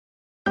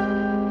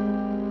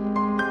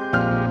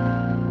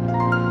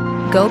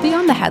Go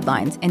beyond the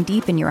headlines and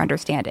deepen your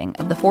understanding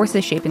of the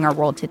forces shaping our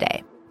world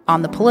today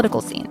on The Political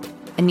Scene,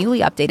 a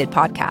newly updated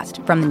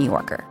podcast from The New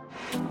Yorker.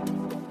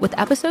 With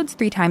episodes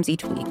 3 times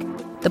each week,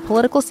 The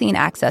Political Scene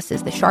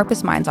accesses the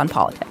sharpest minds on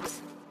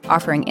politics,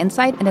 offering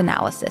insight and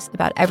analysis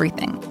about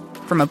everything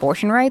from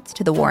abortion rights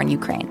to the war in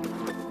Ukraine.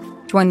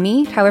 Join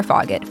me, Tyler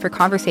Foggett, for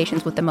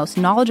conversations with the most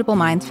knowledgeable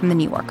minds from The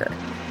New Yorker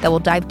that will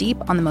dive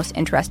deep on the most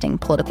interesting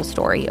political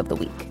story of the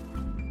week.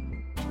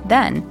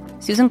 Then,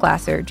 Susan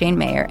Glasser, Jane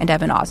Mayer, and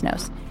Evan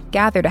Osnos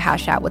gather to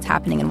hash out what's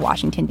happening in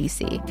Washington,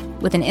 D.C.,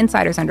 with an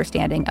insider's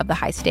understanding of the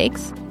high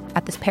stakes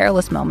at this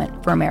perilous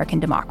moment for American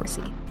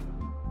democracy.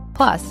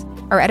 Plus,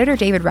 our editor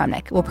David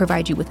Remnick will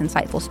provide you with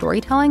insightful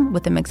storytelling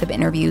with a mix of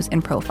interviews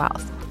and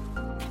profiles.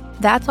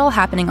 That's all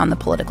happening on The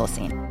Political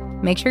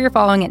Scene. Make sure you're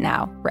following it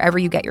now, wherever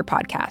you get your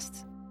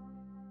podcasts.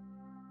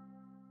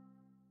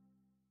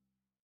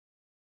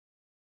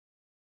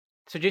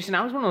 So, Jason,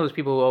 I was one of those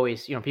people who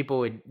always, people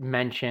would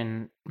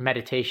mention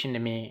meditation to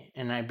me,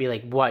 and I'd be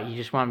like, what, you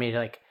just want me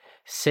to,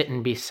 sit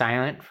and be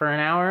silent for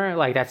an hour?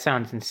 That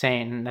sounds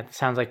insane. That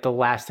sounds like the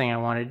last thing I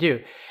want to do.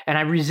 And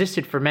I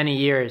resisted for many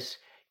years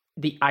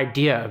the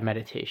idea of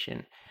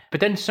meditation.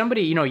 But then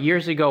somebody,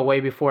 years ago, way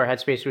before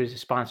Headspace was a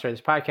sponsor of this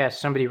podcast,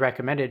 somebody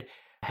recommended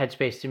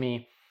Headspace to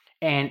me,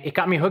 and it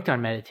got me hooked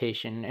on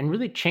meditation and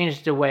really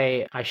changed the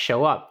way I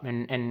show up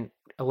and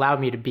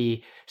allowed me to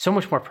be so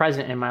much more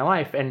present in my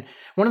life. And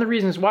one of the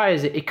reasons why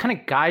is it kind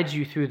of guides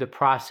you through the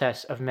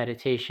process of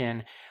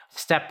meditation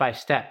step by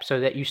step,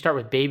 so that you start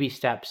with baby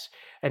steps.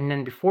 And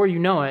then before you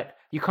know it,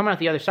 you come out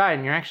the other side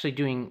and you're actually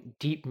doing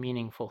deep,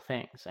 meaningful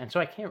things. And so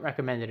I can't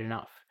recommend it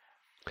enough.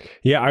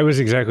 Yeah, I was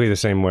exactly the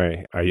same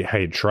way. I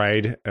had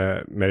tried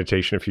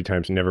meditation a few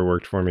times, never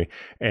worked for me.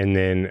 And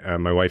then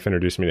my wife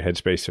introduced me to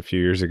Headspace a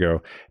few years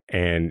ago,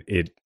 and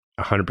it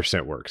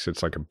 100% works.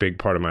 It's like a big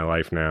part of my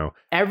life now.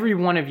 Every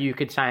one of you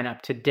could sign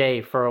up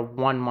today for a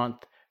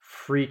 1-month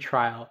free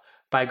trial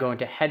by going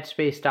to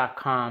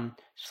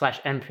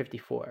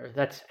headspace.com/M54.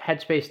 That's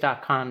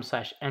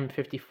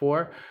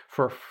headspace.com/M54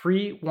 for a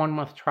free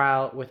 1-month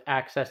trial with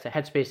access to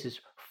Headspace's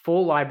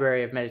full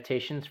library of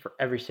meditations for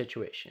every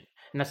situation.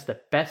 And that's the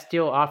best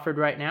deal offered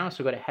right now.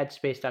 So go to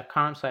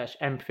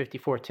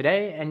headspace.com/M54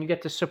 today, and you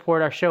get to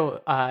support our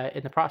show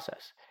in the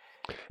process.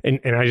 And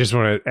I just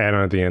want to add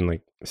on at the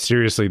end,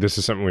 seriously, this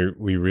is something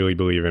we really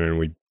believe in, and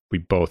we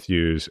both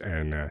use,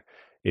 and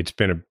it's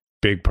been a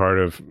big part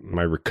of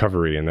my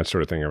recovery and that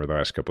sort of thing over the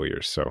last couple of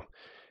years. So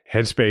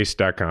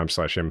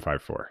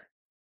headspace.com/M54.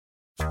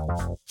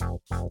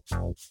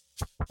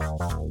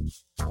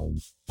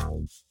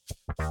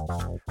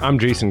 I'm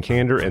Jason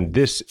Kander, and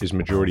this is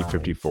Majority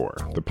 54,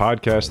 the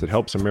podcast that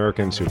helps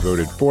Americans who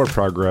voted for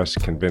progress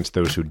convince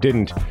those who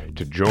didn't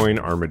to join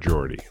our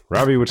majority.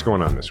 Ravi, what's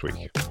going on this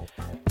week?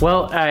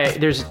 Well,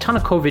 there's a ton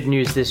of COVID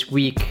news this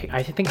week.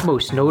 I think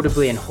most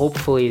notably and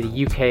hopefully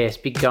the UK has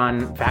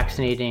begun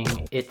vaccinating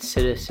its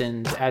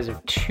citizens as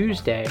of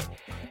Tuesday.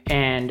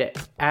 And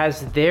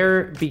as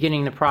they're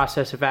beginning the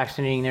process of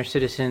vaccinating their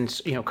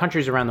citizens,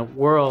 countries around the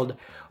world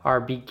are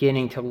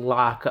beginning to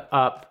lock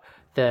up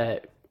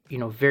the,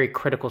 very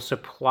critical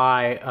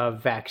supply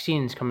of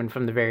vaccines coming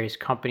from the various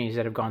companies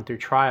that have gone through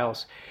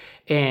trials.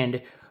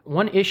 And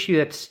one issue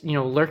that's,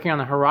 lurking on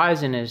the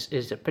horizon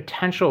is a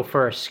potential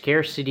for a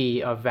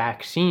scarcity of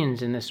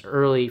vaccines in this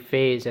early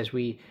phase as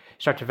we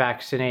start to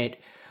vaccinate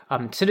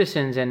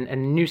citizens.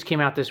 And news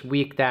came out this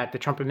week that the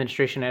Trump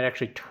administration had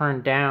actually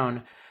turned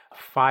down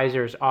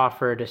Pfizer's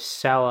offer to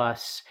sell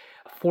us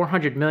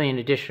 400 million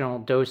additional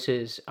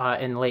doses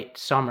in late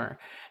summer.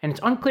 And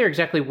it's unclear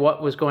exactly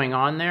what was going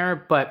on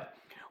there, but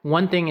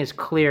one thing is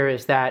clear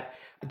is that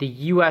the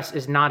U.S.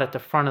 is not at the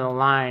front of the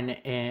line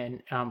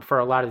for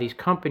a lot of these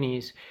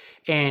companies,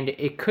 and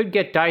it could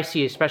get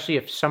dicey, especially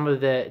if some of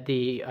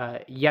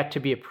the yet to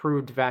be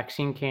approved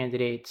vaccine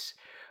candidates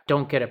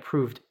don't get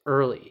approved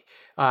early.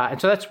 And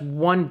so that's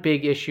one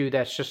big issue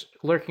that's just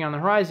lurking on the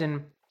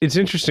horizon. It's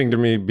interesting to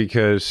me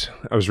because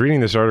I was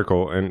reading this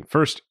article, and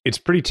first, it's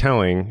pretty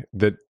telling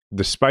that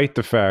despite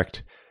the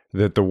fact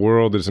that the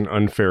world is an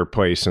unfair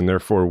place and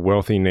therefore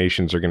wealthy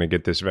nations are going to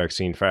get this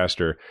vaccine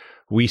faster,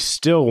 we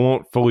still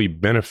won't fully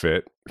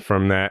benefit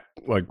from that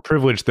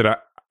privilege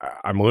that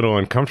I'm a little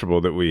uncomfortable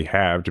that we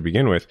have to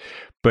begin with.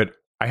 But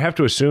I have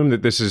to assume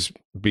that this is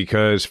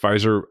because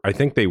Pfizer, I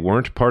think they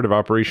weren't part of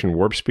Operation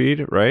Warp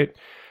Speed, right?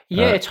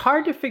 Yeah, it's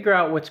hard to figure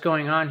out what's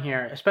going on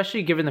here,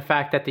 especially given the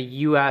fact that the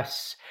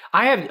U.S.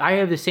 I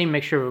have the same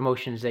mixture of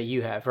emotions that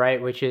you have,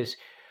 right? Which is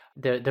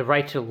the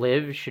right to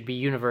live should be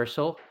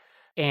universal,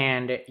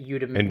 and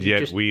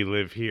yet we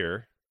live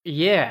here.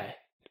 Yeah.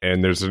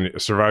 And there's a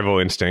survival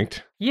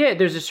instinct. Yeah,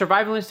 there's a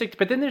survival instinct,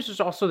 but then there's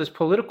also this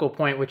political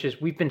point, which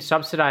is we've been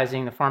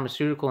subsidizing the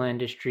pharmaceutical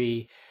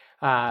industry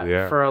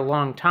for a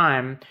long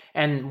time.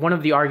 And one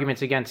of the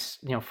arguments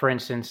against, for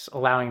instance,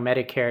 allowing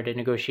Medicare to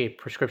negotiate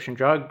prescription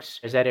drugs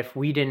is that if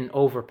we didn't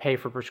overpay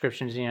for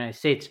prescriptions in the United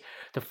States,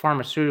 the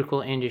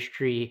pharmaceutical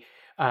industry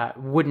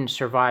wouldn't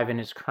survive in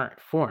its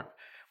current form.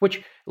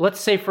 which let's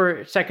say for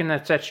a second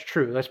that's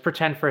true. Let's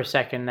pretend for a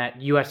second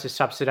that U.S. is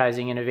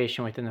subsidizing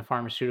innovation within the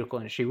pharmaceutical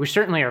industry. We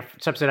certainly are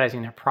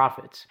subsidizing their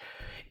profits.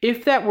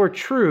 If that were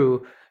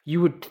true,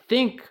 you would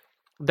think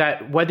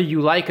that whether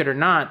you like it or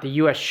not, the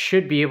U.S.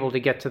 should be able to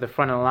get to the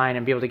front of the line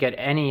and be able to get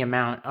any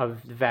amount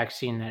of the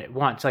vaccine that it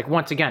wants. Like,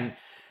 once again,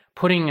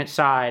 putting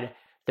aside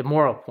the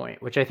moral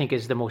point, which I think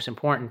is the most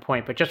important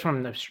point, but just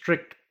from the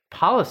strict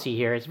policy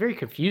here, it's very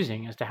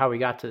confusing as to how we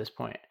got to this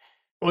point.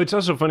 Well, it's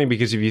also funny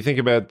because if you think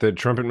about the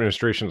Trump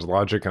administration's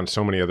logic on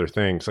so many other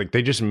things, like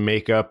they just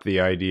make up the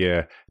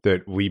idea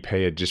that we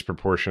pay a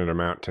disproportionate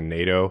amount to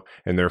NATO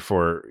and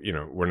therefore,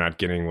 we're not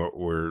getting what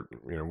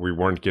we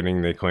weren't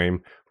getting, they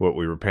claim, what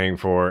we were paying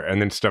for.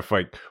 And then stuff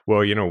like, well,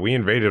 we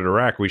invaded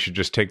Iraq, we should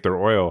just take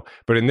their oil.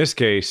 But in this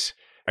case,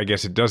 I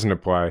guess it doesn't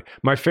apply.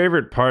 My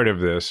favorite part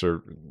of this,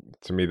 or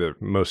to me, the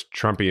most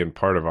Trumpian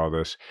part of all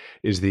this,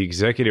 is the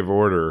executive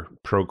order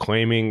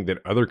proclaiming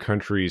that other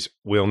countries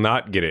will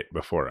not get it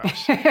before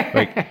us.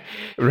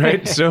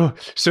 Right? So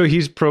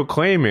he's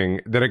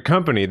proclaiming that a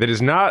company that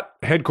is not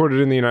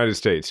headquartered in the United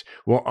States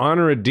will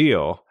honor a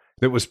deal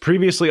that was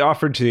previously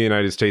offered to the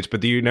United States,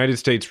 but the United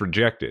States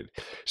rejected.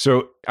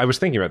 So I was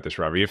thinking about this,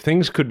 Ravi. If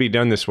things could be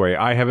done this way,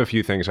 I have a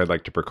few things I'd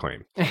like to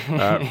proclaim.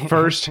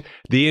 First,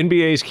 the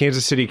NBA's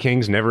Kansas City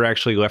Kings never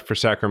actually left for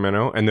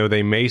Sacramento, and though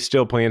they may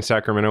still play in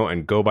Sacramento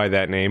and go by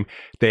that name,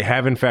 they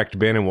have in fact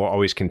been and will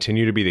always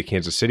continue to be the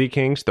Kansas City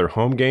Kings. Their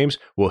home games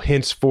will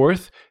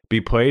henceforth be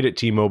played at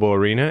T-Mobile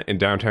Arena in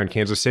downtown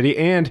Kansas City.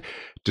 And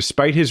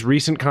despite his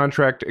recent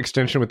contract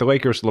extension with the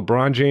Lakers,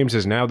 LeBron James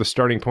is now the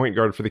starting point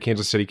guard for the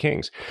Kansas City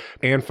Kings.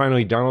 And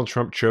finally, Donald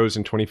Trump chose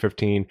in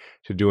 2015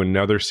 to do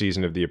another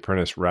season of The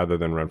Apprentice rather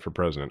than run for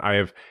president. I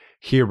have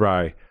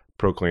hereby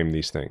proclaimed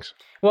these things.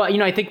 Well,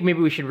 I think maybe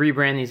we should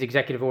rebrand these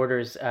executive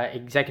orders,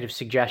 executive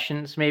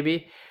suggestions,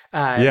 maybe.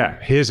 Yeah,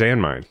 his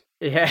and mine.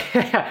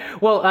 Yeah.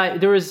 Well,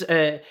 there's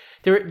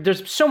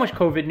so much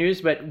COVID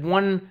news, but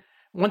one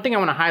thing I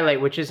want to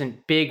highlight, which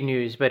isn't big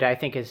news, but I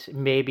think is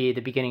maybe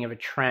the beginning of a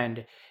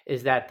trend,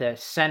 is that the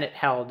Senate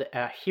held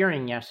a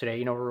hearing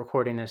yesterday. We're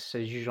recording this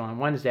as usual on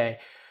Wednesday.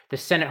 The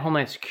Senate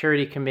Homeland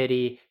Security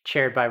Committee,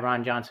 chaired by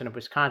Ron Johnson of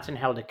Wisconsin,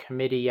 held a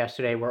committee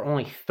yesterday where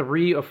only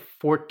 3 of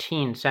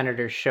 14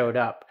 senators showed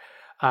up.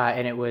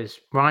 And it was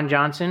Ron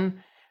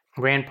Johnson,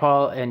 Rand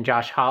Paul, and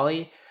Josh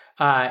Hawley.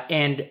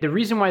 And the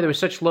reason why there was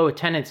such low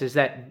attendance is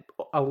that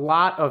a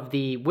lot of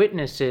the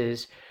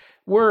witnesses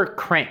were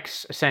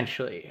cranks,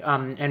 essentially.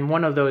 And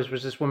one of those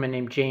was this woman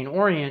named Jane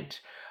Orient,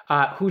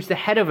 who's the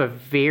head of a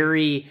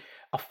very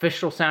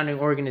official-sounding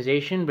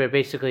organization, but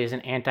basically is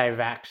an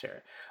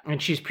anti-vaxxer. And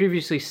she's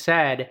previously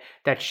said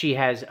that she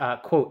has,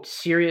 quote,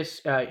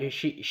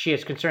 she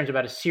has concerns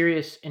about a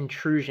serious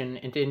intrusion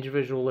into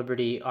individual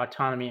liberty,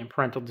 autonomy, and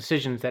parental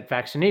decisions that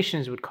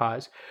vaccinations would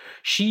cause.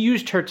 She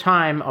used her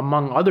time,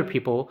 among other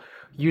people,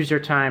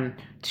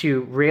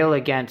 to rail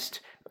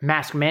against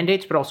mask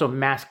mandates, but also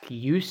mask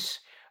use,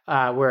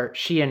 where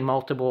she and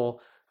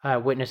multiple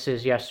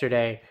witnesses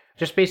yesterday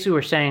just basically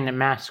were saying that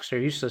masks are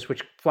useless,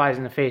 which flies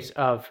in the face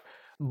of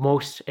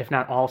most, if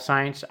not all,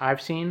 science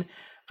I've seen.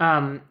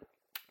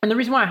 And the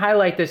reason why I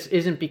highlight this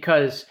isn't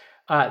because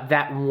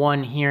that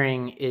one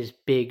hearing is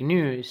big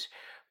news,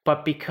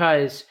 but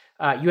because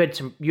you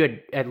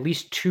had at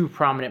least 2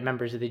 prominent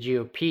members of the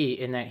GOP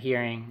in that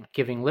hearing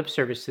giving lip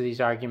service to these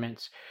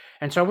arguments.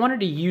 And so I wanted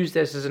to use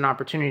this as an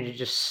opportunity to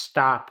just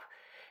stop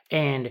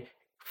and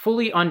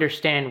fully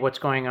understand what's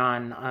going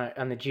on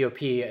the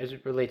GOP as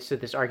it relates to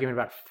this argument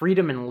about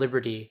freedom and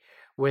liberty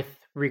with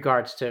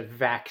regards to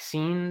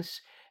vaccines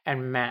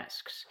and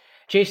masks.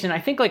 Jason, I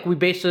think we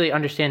basically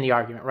understand the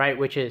argument, right?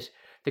 Which is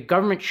the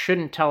government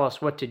shouldn't tell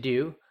us what to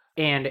do.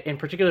 And in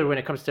particular, when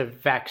it comes to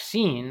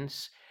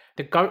vaccines,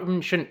 the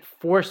government shouldn't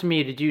force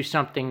me to do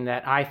something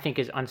that I think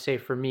is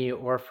unsafe for me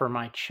or for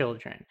my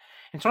children.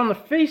 And so on the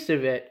face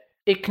of it,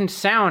 it can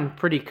sound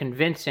pretty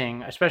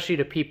convincing, especially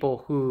to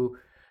people who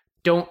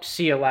don't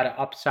see a lot of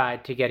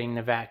upside to getting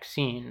the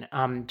vaccine.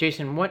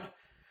 Jason,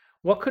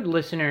 what could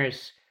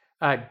listeners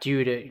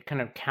do to kind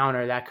of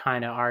counter that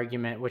kind of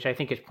argument, which I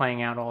think is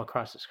playing out all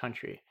across this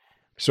country?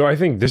 So I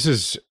think this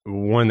is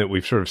one that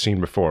we've sort of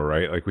seen before,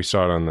 right? Like we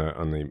saw it on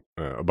the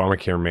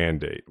Obamacare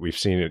mandate. We've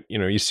seen it,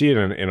 you see it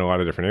in a lot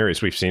of different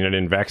areas. We've seen it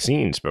in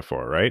vaccines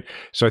before, right?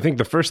 So I think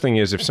the first thing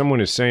is if someone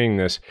is saying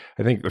this,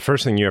 I think the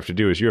first thing you have to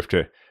do is you have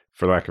to,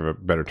 for lack of a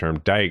better term,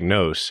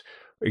 diagnose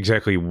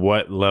exactly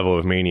what level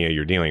of mania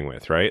you're dealing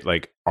with, right?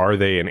 Like, are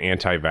they an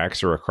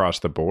anti-vaxxer across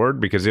the board?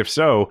 Because if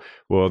so,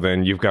 well,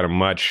 then you've got a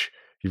much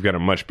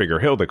bigger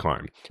hill to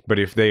climb. But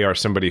if they are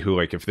somebody who,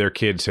 like, if their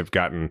kids have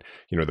gotten,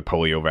 the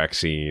polio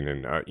vaccine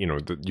and,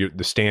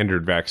 the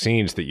standard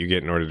vaccines that you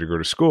get in order to go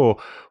to school,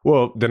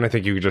 well, then I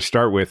think you could just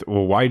start with,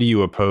 well, why do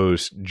you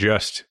oppose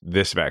just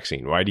this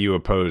vaccine? Why do you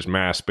oppose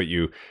masks, but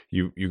you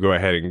go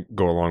ahead and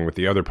go along with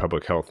the other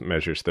public health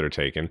measures that are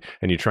taken,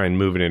 and you try and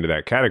move it into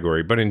that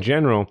category? But in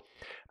general,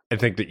 I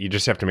think that you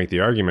just have to make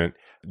the argument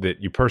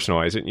that you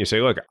personalize it and you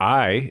say, look,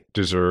 I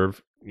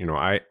deserve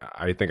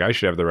I think I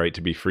should have the right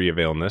to be free of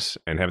illness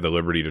and have the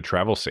liberty to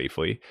travel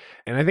safely.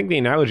 And I think the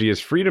analogy is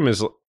freedom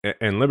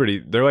and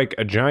liberty, they're like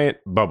a giant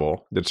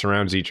bubble that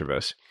surrounds each of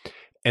us.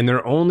 And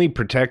they're only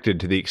protected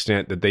to the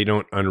extent that they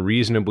don't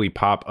unreasonably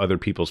pop other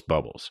people's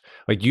bubbles.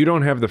 Like, you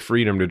don't have the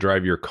freedom to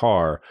drive your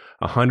car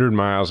 100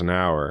 miles an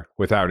hour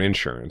without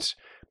insurance,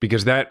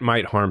 because that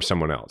might harm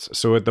someone else.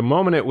 So at the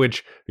moment at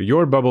which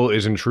your bubble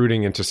is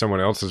intruding into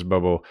someone else's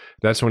bubble,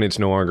 that's when it's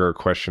no longer a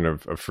question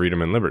of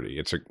freedom and liberty.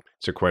 It's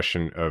a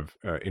question of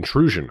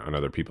intrusion on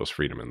other people's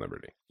freedom and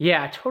liberty.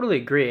 Yeah, I totally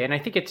agree. And I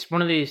think it's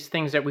one of these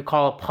things that we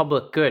call a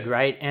public good,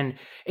 right? And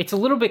it's a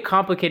little bit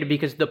complicated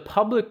because the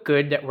public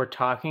good that we're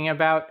talking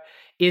about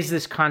is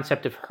this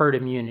concept of herd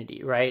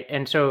immunity, right?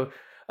 And so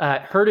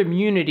herd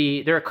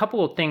immunity, there are a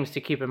couple of things to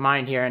keep in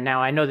mind here. And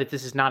now I know that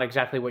this is not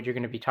exactly what you're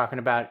going to be talking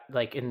about,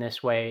 like in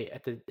this way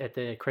at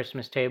the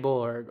Christmas table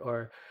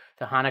or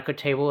the Hanukkah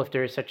table, if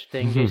there is such a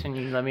thing. Jason,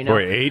 you let me know.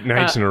 Boy, 8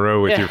 nights in a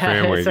row with your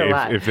family,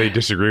 if they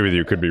disagree with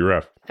you, could be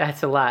rough.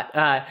 That's a lot.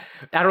 I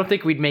don't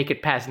think we'd make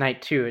it past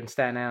night 2 in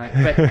Staten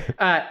Island.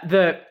 But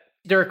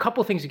there are a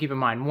couple of things to keep in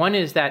mind. One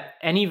is that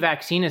any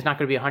vaccine is not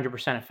going to be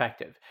 100%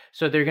 effective.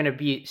 So there are going to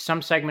be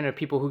some segment of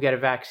people who get a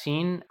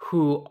vaccine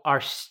who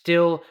are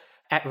still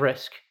at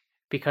risk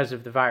because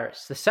of the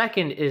virus. The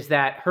second is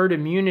that herd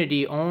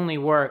immunity only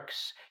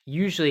works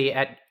usually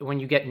when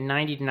you get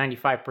 90 to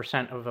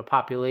 95% of a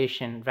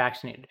population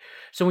vaccinated.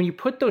 So when you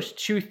put those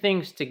two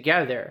things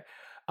together,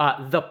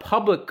 the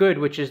public good,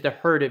 which is the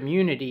herd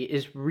immunity,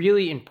 is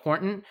really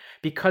important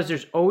because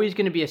there's always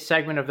going to be a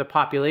segment of the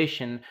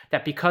population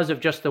that, because of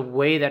just the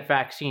way that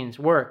vaccines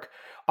work,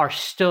 are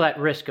still at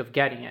risk of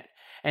getting it.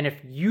 And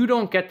if you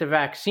don't get the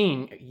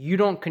vaccine, you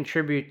don't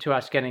contribute to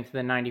us getting to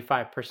the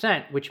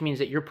 95%, which means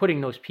that you're putting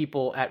those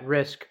people at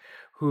risk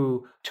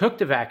who took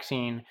the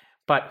vaccine,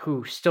 but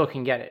who still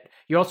can get it.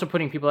 You're also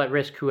putting people at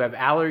risk who have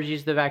allergies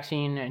to the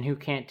vaccine and who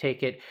can't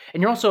take it.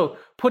 And you're also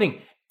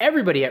putting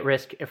everybody at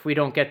risk if we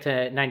don't get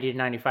to 90 to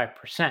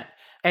 95%.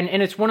 And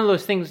it's one of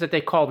those things that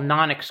they call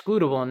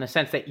non-excludable, in the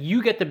sense that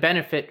you get the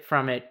benefit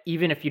from it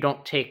even if you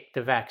don't take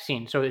the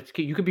vaccine. So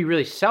you could be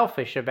really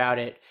selfish about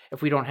it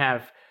if we don't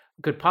have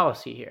good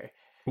policy here.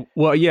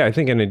 Well, yeah, I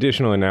think an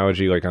additional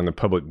analogy, like on the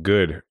public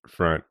good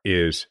front,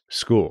 is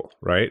school,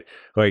 right?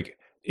 Like,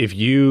 if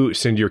you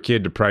send your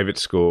kid to private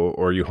school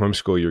or you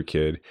homeschool your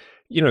kid,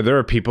 there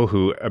are people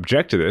who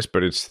object to this,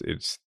 but it's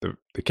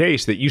the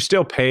case that you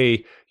still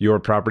pay your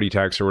property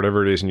tax or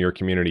whatever it is in your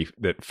community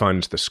that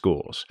funds the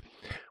schools.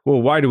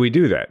 Well, why do we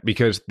do that?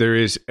 Because there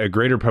is a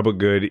greater public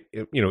good,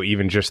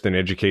 even just than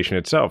education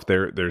itself.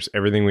 There's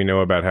everything we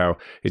know about how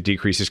it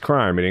decreases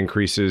crime, it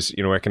increases,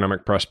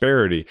 economic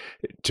prosperity,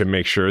 to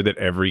make sure that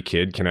every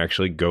kid can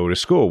actually go to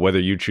school, whether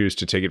you choose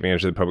to take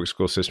advantage of the public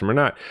school system or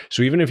not.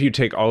 So even if you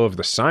take all of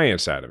the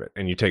science out of it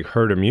and you take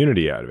herd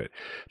immunity out of it,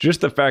 just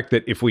the fact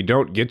that if we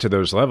don't get to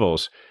those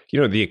levels,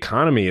 the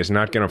economy is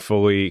not going to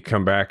fully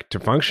come back to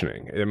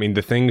functioning. I mean,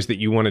 the things that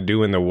you want to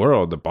do in the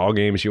world, the ball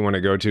games you want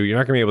to go to, you're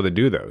not going to be able to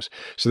do those.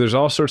 So there's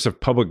all sorts of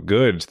public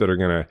goods that are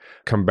going to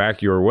come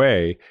back your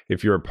way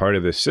if you're a part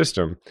of this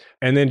system.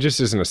 And then, just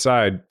as an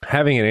aside,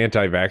 having an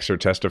anti-vaxxer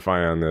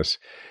testify on this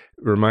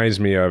reminds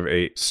me of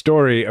a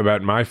story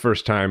about my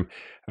first time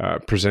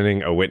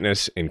presenting a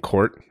witness in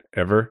court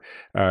ever.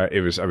 I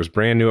was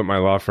brand new at my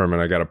law firm,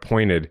 and I got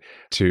appointed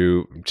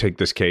to take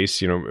this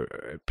case.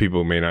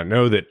 People may not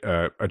know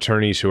that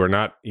attorneys who are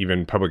not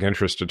even public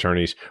interest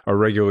attorneys are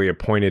regularly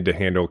appointed to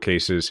handle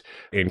cases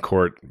in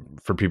court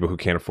for people who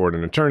can't afford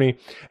an attorney,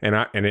 and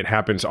it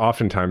happens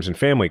oftentimes in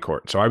family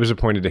court. So I was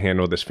appointed to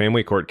handle this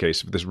family court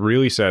case of this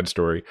really sad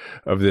story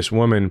of this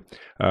woman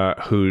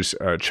whose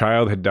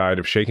child had died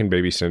of shaken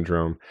baby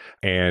syndrome,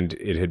 and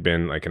it had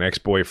been like an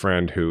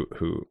ex-boyfriend who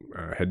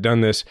had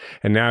done this,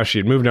 and now she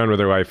had moved on with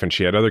her life, and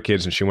she had other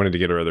kids, and she wanted to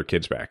get her other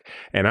kids back.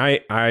 And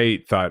I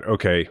thought,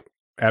 okay,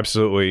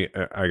 absolutely,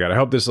 I got to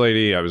help this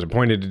lady. I was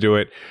appointed to do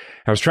it.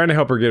 I was trying to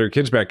help her get her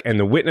kids back, and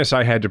the witness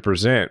I had to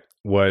present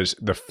was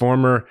the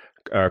former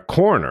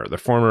coroner, the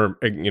former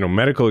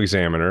medical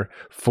examiner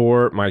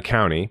for my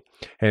county,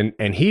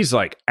 and he's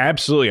like,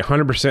 absolutely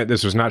 100%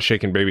 this was not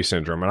shaken baby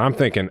syndrome. And I'm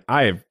thinking,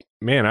 I've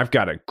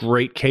got a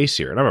great case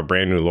here. And I'm a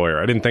brand new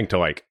lawyer. I didn't think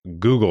to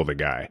Google the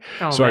guy.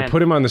 So I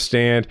put him on the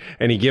stand,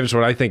 and he gives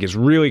what I think is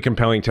really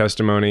compelling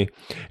testimony.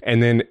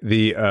 And then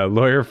the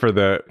lawyer for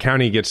the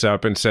county gets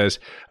up and says,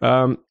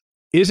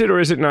 is it or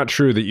is it not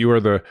true that you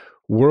are the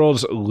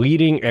world's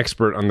leading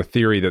expert on the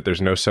theory that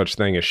there's no such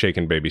thing as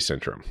shaken baby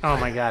syndrome? Oh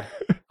my God.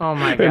 Oh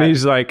my God. And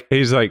he's like,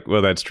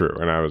 well, that's true.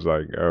 And I was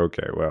like,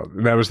 okay, well,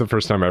 that was the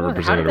first time I ever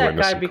presented a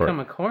witness in court. How did that guy become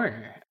a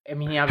coroner? I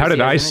mean, how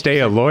did I stay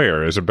a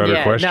lawyer is a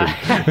better question.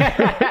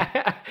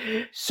 No.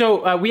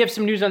 So we have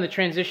some news on the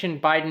transition.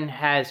 Biden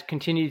has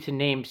continued to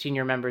name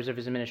senior members of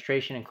his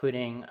administration,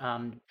 including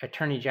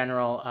Attorney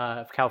General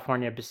of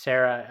California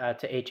Becerra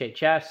to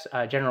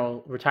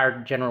HHS,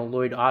 retired General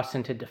Lloyd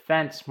Austin to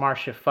Defense,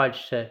 Marcia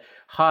Fudge to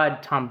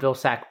HUD, Tom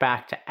Vilsack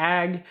back to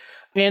Ag.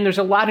 And there's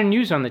a lot of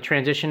news on the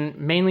transition,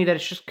 mainly that it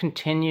just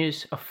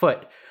continues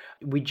afoot.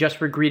 We just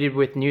were greeted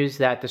with news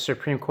that the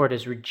Supreme Court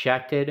has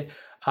rejected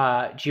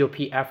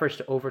GOP efforts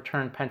to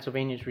overturn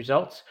Pennsylvania's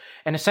results.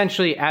 And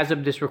essentially, as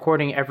of this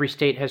recording, every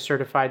state has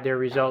certified their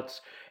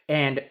results,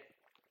 and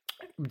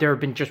there have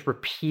been just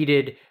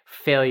repeated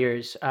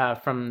failures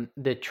from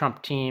the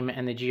Trump team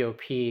and the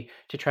GOP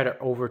to try to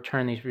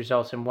overturn these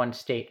results in one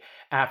state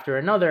after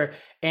another.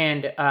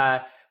 And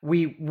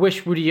we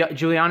wish Rudy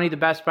Giuliani the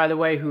best, by the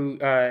way, who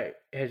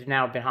has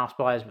now been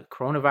hospitalized with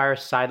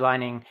coronavirus,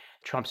 sidelining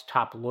Trump's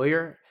top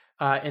lawyer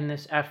in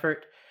this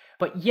effort.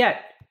 But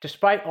yet,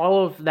 despite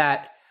all of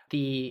that,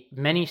 the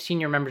many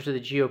senior members of the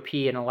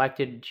GOP and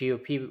elected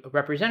GOP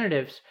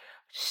representatives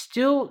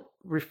still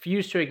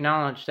refuse to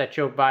acknowledge that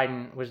Joe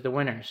Biden was the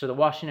winner. So the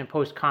Washington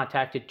Post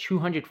contacted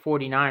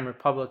 249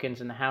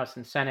 Republicans in the House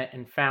and Senate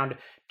and found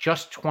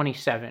just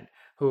 27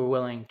 who were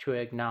willing to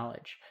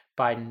acknowledge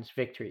Biden's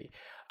victory.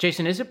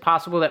 Jason, is it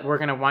possible that we're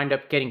going to wind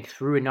up getting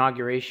through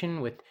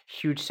inauguration with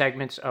huge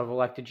segments of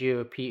elected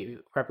GOP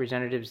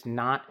representatives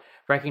not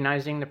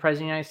recognizing the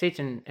president of the United States?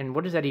 And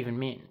what does that even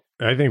mean?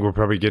 I think we'll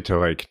probably get to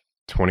like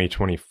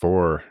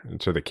 2024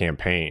 to the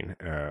campaign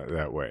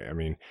that way. I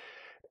mean,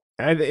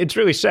 it's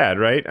really sad,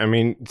 right? I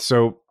mean,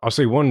 so I'll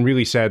say one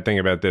really sad thing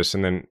about this,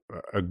 and then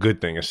a good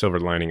thing, a silver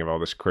lining of all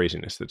this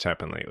craziness that's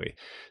happened lately.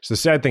 So the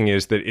sad thing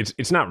is that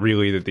it's not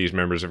really that these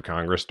members of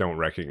Congress don't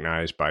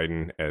recognize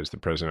Biden as the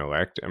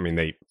president-elect. I mean,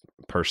 they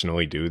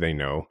personally do. They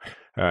know.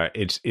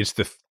 It's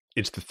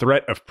the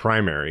threat of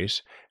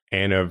primaries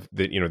and of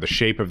the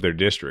shape of their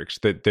districts,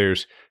 that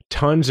there's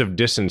tons of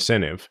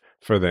disincentive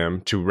for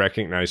them to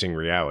recognizing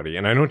reality.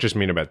 And I don't just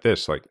mean about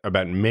this, like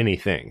about many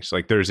things.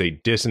 Like there's a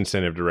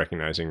disincentive to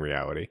recognizing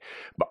reality.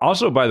 But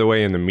also, by the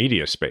way, in the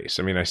media space,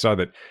 I mean, I saw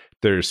that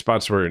there's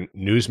spots where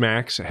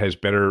Newsmax has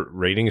better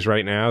ratings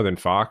right now than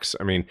Fox.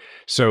 I mean,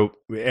 so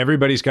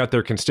everybody's got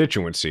their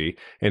constituency.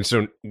 And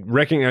so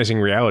recognizing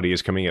reality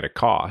is coming at a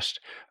cost.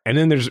 And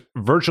then there's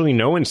virtually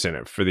no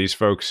incentive for these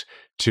folks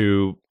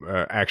to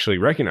actually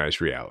recognize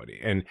reality.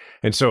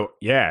 And so,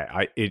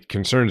 yeah, it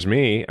concerns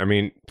me. I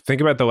mean, think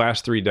about the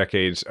last 3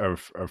 decades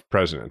of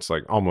presidents,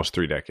 like almost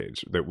 3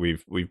 decades that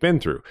we've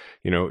been through.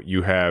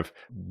 You have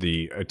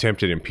the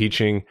attempt at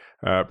impeaching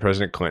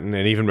President Clinton.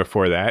 And even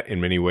before that,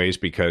 in many ways,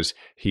 because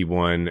he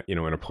won, in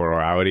a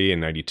plurality in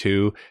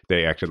 92,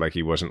 they acted like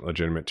he wasn't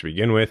legitimate to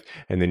begin with.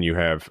 And then you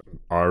have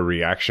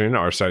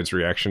our side's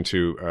reaction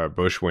to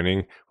Bush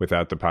winning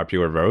without the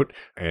popular vote.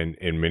 And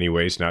in many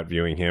ways, not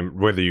viewing him,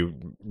 whether you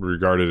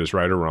regard it as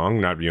right or wrong,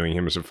 not viewing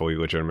him as a fully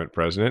legitimate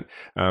president.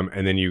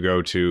 And then you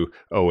go to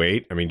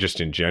 2008. I mean,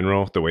 just in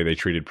general, the way they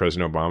treated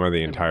President Obama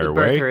the entire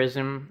way.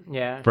 Birtherism,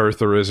 yeah.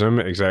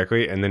 Birtherism,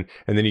 exactly. And then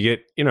you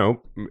get,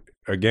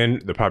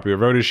 again, the popular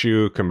vote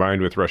issue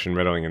combined with Russian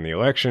meddling in the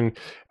election,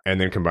 and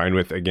then combined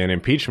with, again,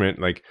 impeachment.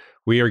 Like,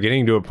 we are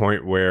getting to a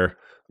point where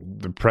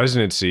the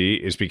presidency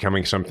is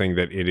becoming something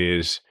that it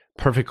is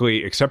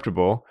perfectly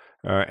acceptable.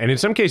 And in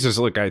some cases,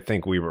 look, I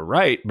think we were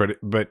right,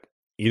 but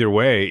either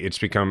way, it's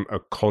become a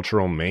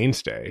cultural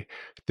mainstay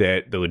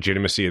that the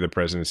legitimacy of the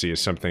presidency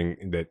is something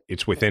that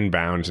it's within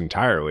bounds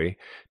entirely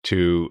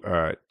to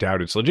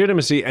doubt its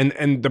legitimacy.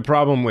 And the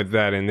problem with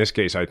that in this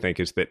case, I think,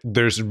 is that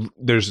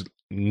there's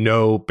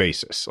no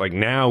basis. Like,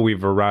 now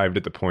we've arrived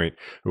at the point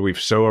where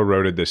we've so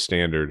eroded this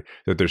standard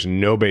that there's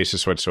no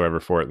basis whatsoever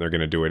for it, and they're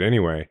going to do it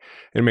anyway.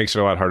 It makes it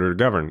a lot harder to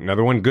govern. Now,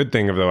 the one good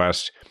thing of the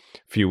last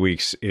few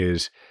weeks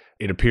is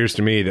it appears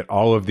to me that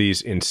all of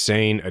these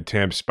insane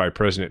attempts by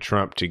President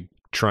Trump to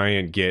try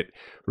and get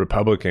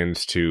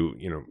Republicans to,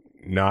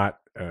 not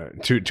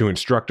to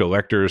instruct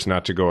electors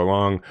not to go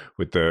along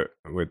with the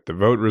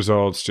vote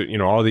results, to,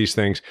 all these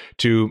things,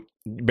 to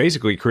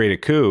basically create a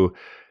coup.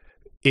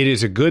 It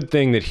is a good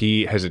thing that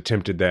he has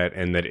attempted that,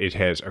 and that it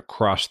has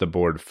across the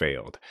board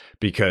failed,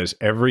 because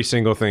every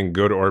single thing,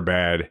 good or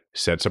bad,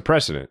 sets a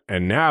precedent.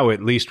 And now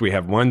at least we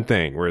have one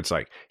thing where it's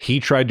like, he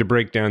tried to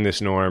break down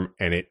this norm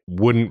and it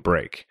wouldn't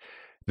break.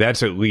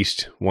 That's at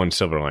least one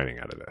silver lining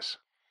out of this.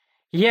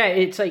 Yeah,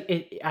 it's like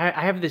I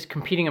have this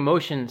competing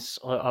emotions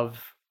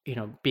of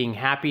being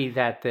happy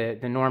that the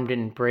norm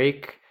didn't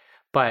break,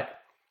 but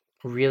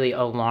really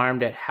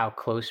alarmed at how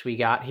close we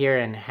got here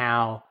and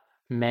how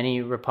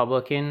many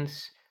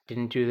Republicans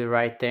didn't do the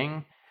right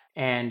thing.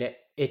 And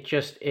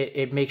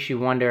it makes you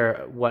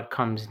wonder what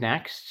comes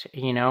next.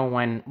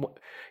 When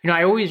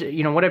I always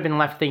what I've been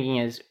left thinking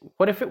is,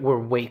 what if it were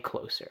way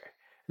closer?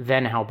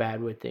 Then how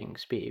bad would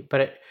things be?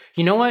 But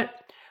you know what?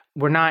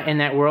 We're not in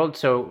that world,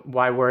 so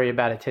why worry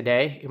about it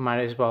today? You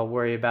might as well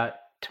worry about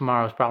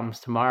tomorrow's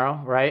problems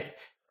tomorrow, right?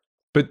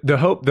 But the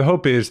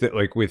hope is that,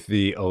 like with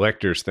the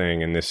electors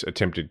thing and this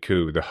attempted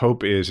coup, the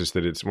hope is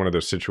that it's one of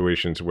those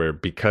situations where,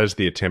 because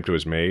the attempt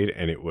was made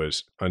and it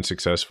was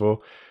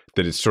unsuccessful,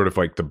 that it's sort of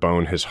like the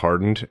bone has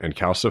hardened and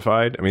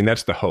calcified. I mean,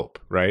 that's the hope,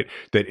 right?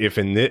 That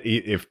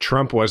if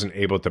Trump wasn't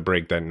able to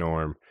break that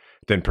norm,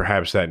 then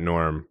perhaps that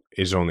norm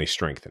is only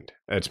strengthened.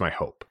 That's my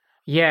hope.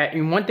 Yeah,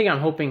 and one thing I'm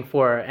hoping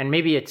for, and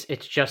maybe it's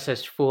just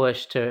as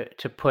foolish to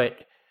put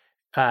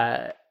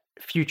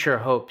future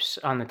hopes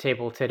on the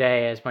table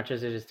today as much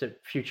as it is to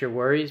future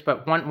worries,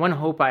 but one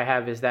hope I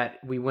have is that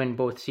we win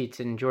both seats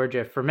in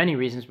Georgia for many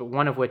reasons, but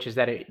one of which is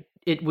that it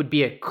it would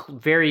be a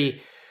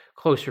very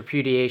close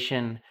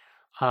repudiation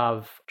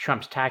of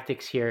Trump's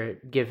tactics here,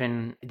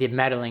 given the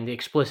meddling, the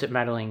explicit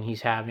meddling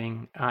he's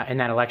having in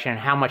that election, and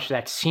how much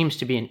that seems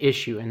to be an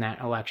issue in that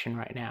election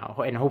right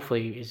now, and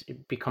hopefully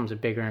it becomes a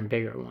bigger and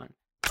bigger one.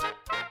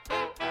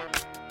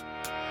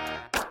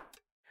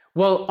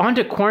 Well, on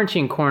to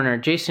Quarantine Corner.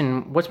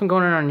 Jason, what's been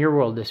going on in your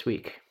world this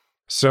week?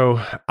 So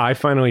I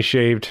finally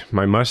shaved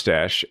my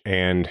mustache,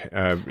 and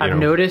I've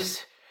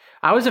noticed.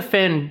 I was a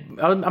fan.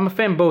 I'm a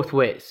fan both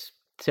ways.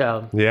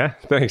 So yeah,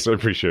 thanks. I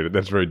appreciate it.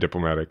 That's very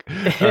diplomatic.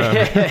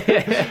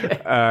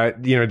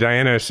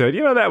 Diana said,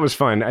 that was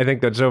fun. I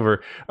think that's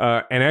over.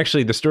 And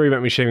actually, the story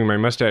about me shaving my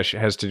mustache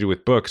has to do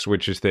with books,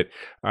 which is that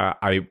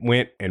I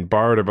went and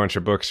borrowed a bunch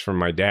of books from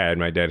my dad.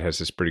 My dad has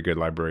this pretty good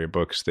library of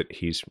books that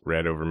he's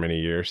read over many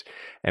years.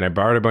 And I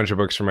borrowed a bunch of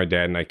books from my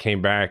dad, and I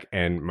came back,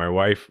 and my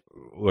wife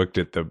looked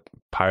at the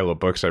pile of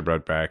books I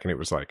brought back, and it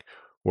was like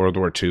World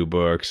War II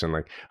books. And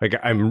like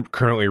I'm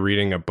currently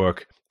reading a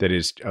book that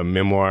is a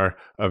memoir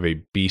of a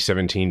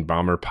B-17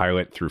 bomber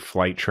pilot through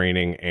flight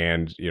training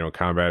and,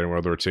 combat in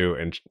World War II.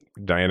 And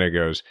Diana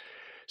goes,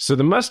 so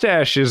the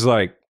mustache is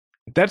like,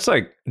 that's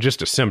like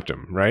just a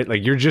symptom, right?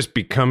 Like you're just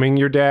becoming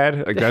your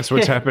dad. Like that's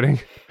what's happening.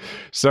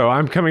 So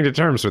I'm coming to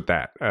terms with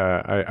that.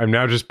 I'm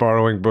now just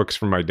borrowing books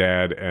from my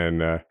dad,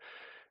 and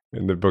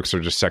the books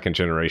are just second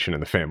generation in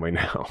the family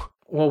now.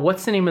 Well,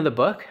 what's the name of the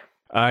book?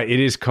 It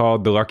is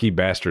called The Lucky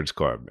Bastards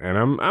Club, and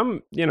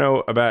I'm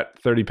about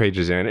 30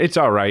 pages in. It's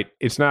all right.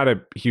 It's not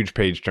a huge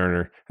page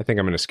turner. I think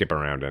I'm going to skip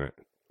around in it.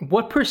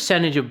 What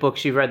percentage of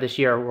books you've read this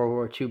year are World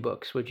War II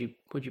books? Would you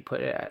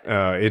put it at?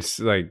 It's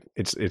like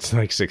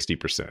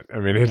 60%. I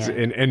mean, it's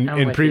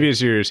in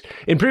previous years.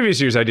 In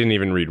previous years, I didn't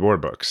even read war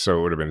books, so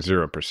it would have been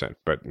 0%.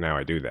 But now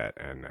I do that,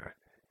 and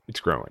it's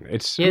growing.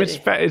 It's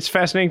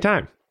fascinating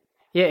time.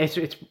 Yeah,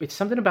 it's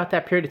something about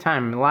that period of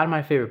time. A lot of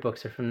my favorite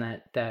books are from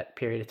that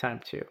period of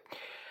time too.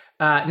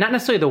 Not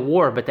necessarily the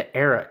war, but the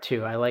era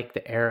too. I like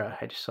the era.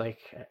 I just like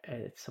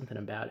it's something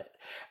about it.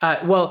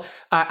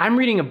 I'm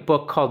reading a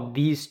book called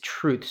These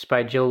Truths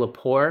by Jill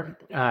Lepore,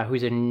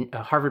 who's a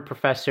Harvard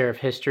professor of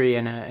history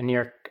and a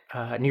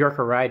New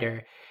Yorker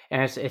writer,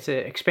 and it's an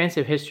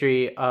expansive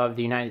history of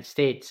the United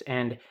States.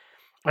 And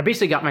I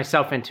basically got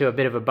myself into a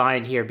bit of a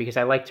bind here because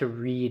I like to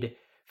read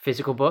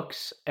physical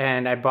books,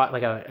 and I bought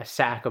like a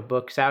sack of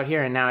books out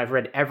here, and now I've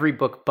read every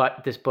book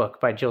but this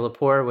book by Jill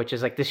Lepore, which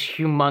is like this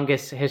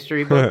humongous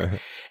history book. And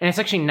it's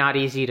actually not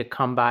easy to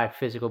come by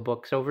physical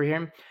books over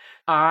here.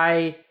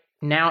 I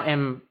now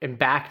am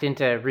backed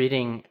into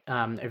reading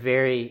a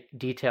very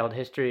detailed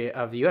history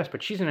of the U.S.,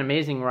 but she's an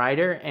amazing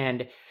writer,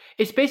 and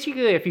it's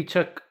basically if you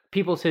took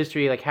people's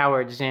history like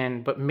Howard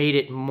Zinn, but made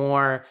it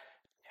more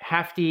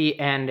hefty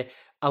and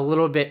a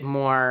little bit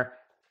more,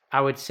 I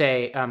would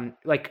say,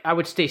 I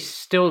would stay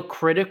still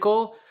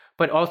critical,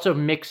 but also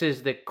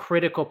mixes the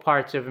critical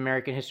parts of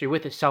American history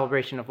with a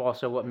celebration of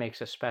also what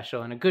makes us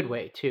special in a good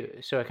way too.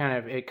 So it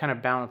kind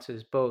of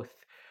balances both,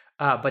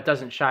 but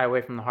doesn't shy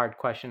away from the hard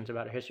questions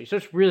about our history. So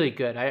it's really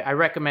good. I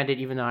recommend it,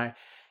 even though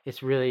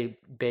it's really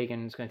big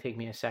and it's going to take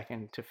me a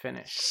second to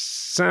finish.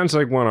 Sounds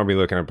like one I'll be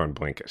looking up on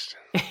Blinkist.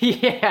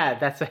 Yeah,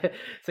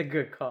 it's a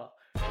good call.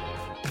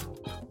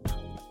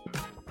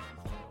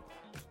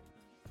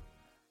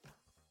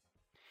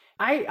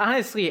 I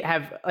honestly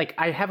have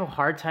a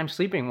hard time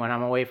sleeping when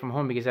I'm away from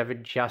home because I've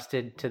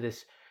adjusted to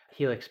this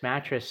Helix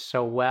mattress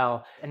so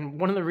well.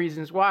 And one of the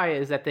reasons why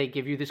is that they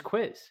give you this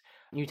quiz.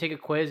 You take a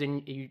quiz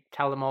and you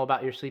tell them all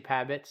about your sleep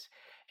habits.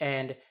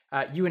 And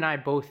you and I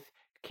both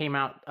came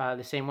out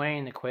the same way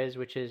in the quiz,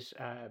 which is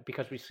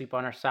because we sleep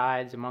on our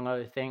sides, among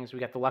other things. We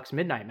got the Lux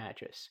Midnight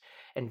mattress.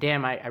 And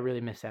damn, I really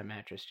miss that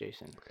mattress,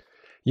 Jason.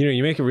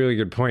 You make a really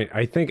good point.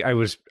 I think I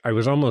was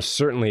almost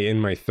certainly in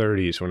my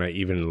 30s when I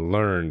even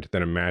learned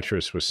that a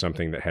mattress was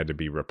something that had to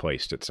be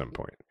replaced at some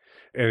point.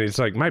 And it's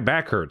like, my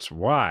back hurts.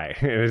 Why?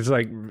 And it's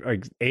like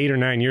 8 or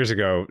 9 years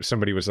ago,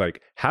 somebody was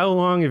like, how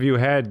long have you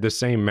had the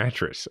same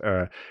mattress?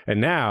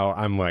 And now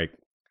I'm like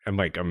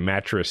a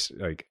mattress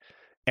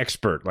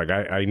expert.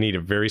 I need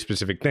a very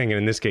specific thing. And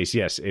in this case,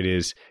 yes, it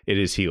is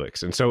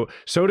Helix. And so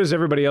does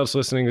everybody else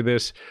listening to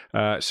this.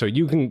 So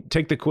you can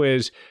take the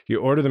quiz,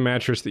 you order the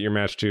mattress that you're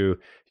matched to,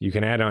 you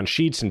can add on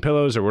sheets and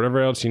pillows or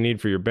whatever else you need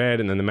for your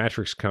bed. And then the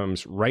mattress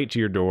comes right to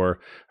your door.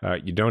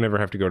 You don't ever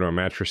have to go to a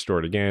mattress store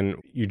again.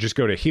 You just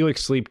go to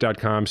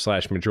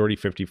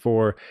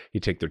helixsleep.com/majority54. You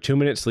take their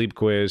 2-minute sleep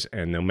quiz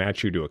and they'll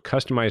match you to a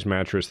customized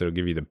mattress that'll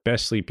give you the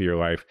best sleep of your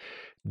life.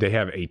 They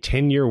have a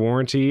 10-year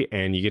warranty,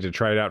 and you get to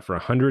try it out for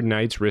 100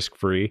 nights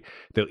risk-free.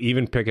 They'll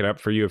even pick it up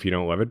for you if you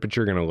don't love it, but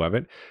you're going to love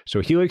it. So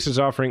Helix is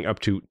offering up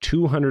to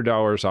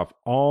 $200 off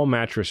all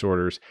mattress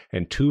orders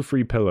and 2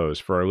 free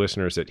pillows for our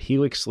listeners at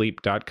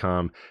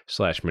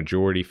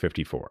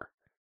helixsleep.com/majority54.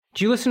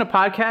 Do you listen to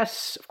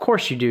podcasts? Of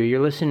course you do.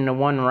 You're listening to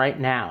one right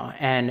now.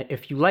 And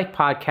if you like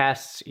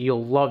podcasts,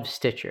 you'll love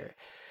Stitcher.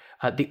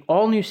 The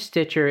all-new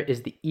Stitcher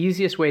is the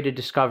easiest way to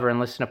discover and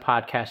listen to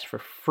podcasts for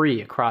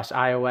free across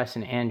iOS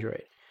and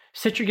Android.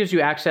 Stitcher gives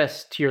you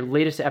access to your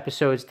latest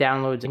episodes,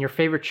 downloads, and your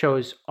favorite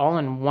shows all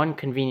in one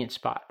convenient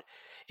spot.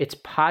 It's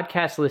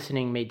podcast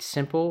listening made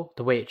simple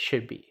the way it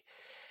should be.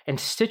 And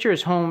Stitcher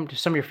is home to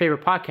some of your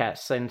favorite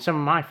podcasts and some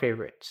of my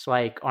favorites,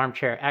 like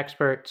Armchair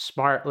Expert,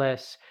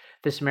 Smartless,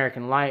 This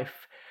American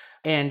Life.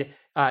 And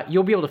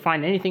you'll be able to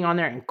find anything on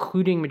there,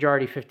 including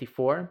Majority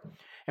 54.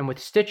 And with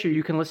Stitcher,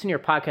 you can listen to your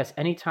podcast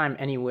anytime,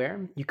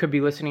 anywhere. You could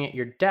be listening at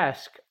your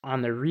desk,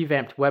 on the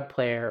revamped web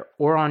player,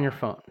 or on your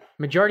phone.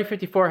 Majority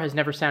 54 has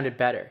never sounded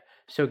better.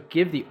 So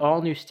give the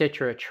all-new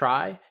Stitcher a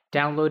try.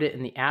 Download it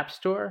in the App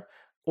Store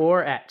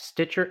or at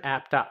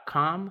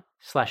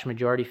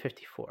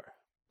stitcherapp.com/majority54.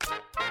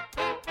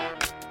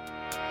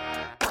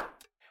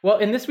 Well,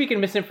 in This Week in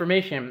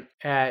Misinformation,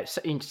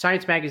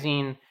 Science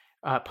Magazine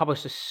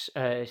published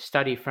a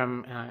study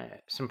from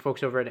some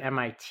folks over at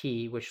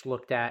MIT, which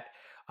looked at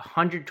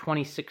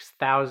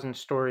 126,000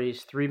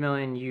 stories, 3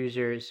 million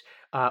users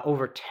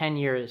over 10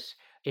 years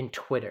in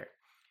Twitter.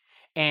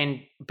 And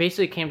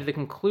basically came to the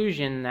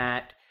conclusion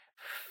that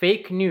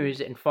fake news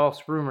and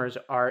false rumors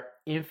are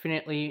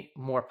infinitely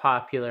more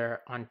popular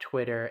on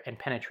Twitter and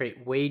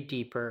penetrate way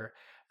deeper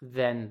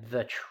than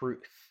the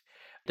truth.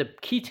 The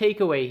key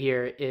takeaway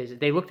here is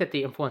they looked at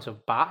the influence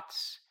of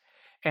bots,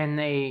 and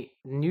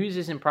news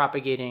isn't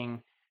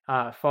propagating,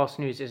 false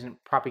news isn't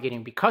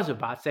propagating because of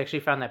bots. They actually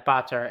found that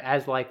bots are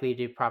as likely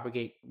to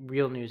propagate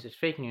real news as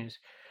fake news,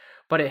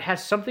 but it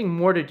has something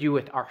more to do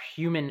with our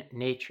human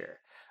nature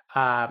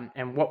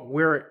and what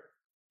we're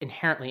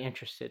inherently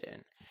interested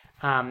in.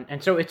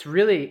 And so it's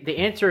really, the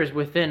answer is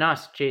within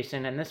us,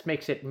 Jason, and this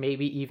makes it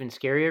maybe even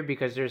scarier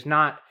because there's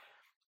not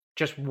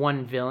just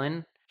one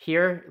villain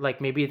here. Like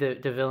maybe the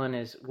villain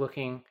is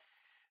looking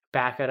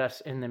back at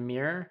us in the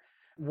mirror.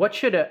 What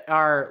should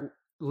our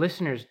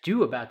listeners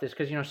do about this?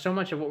 Because, so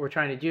much of what we're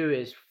trying to do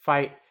is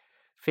fight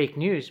fake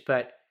news,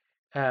 but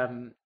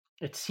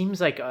it seems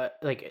like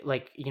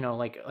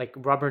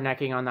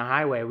rubbernecking on the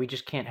highway. We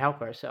just can't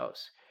help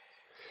ourselves.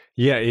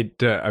 Yeah,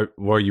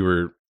 while you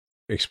were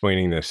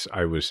explaining this,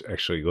 I was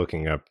actually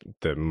looking up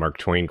the Mark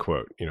Twain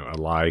quote, a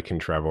lie can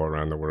travel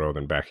around the world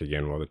and back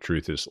again while the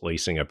truth is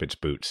lacing up its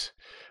boots,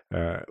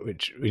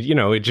 which,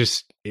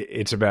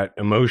 it's about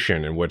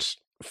emotion and what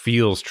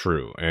feels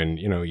true. And,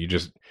 you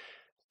just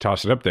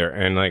toss it up there.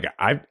 And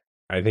I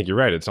think you're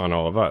right. It's on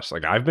all of us.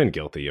 I've been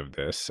guilty of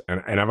this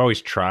and I've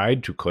always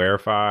tried to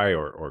clarify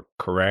or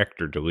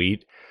correct or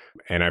delete.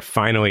 And I've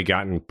finally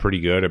gotten pretty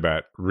good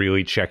about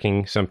really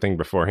checking something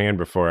beforehand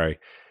before I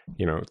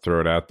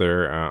throw it out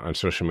there on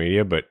social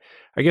media. But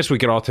I guess we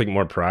could all take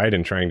more pride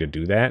in trying to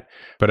do that.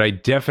 But I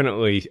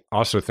definitely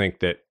also think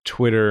that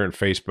Twitter and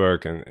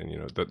Facebook and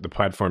the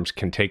platforms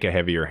can take a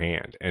heavier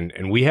hand.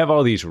 And we have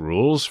all these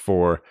rules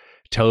for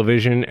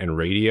television and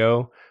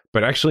radio,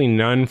 but actually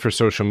none for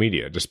social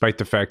media, despite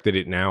the fact that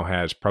it now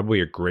has probably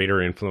a greater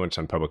influence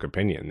on public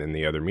opinion than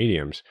the other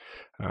mediums.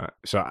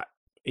 If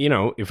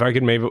I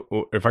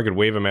could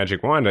wave a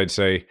magic wand, I'd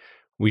say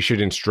we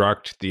should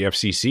instruct the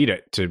FCC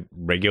to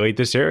regulate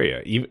this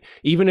area,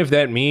 even if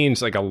that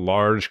means a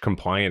large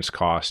compliance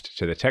cost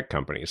to the tech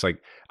companies. I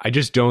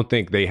just don't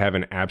think they have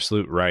an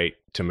absolute right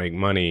to make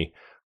money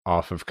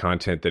off of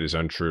content that is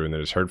untrue and that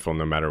is hurtful,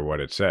 no matter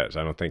what it says.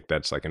 I don't think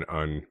that's an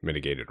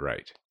unmitigated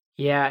right.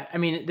 Yeah, I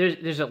mean,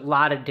 there's a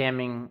lot of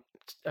damning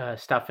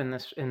stuff in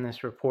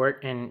this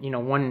report, and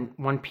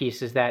one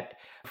piece is that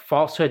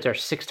falsehoods are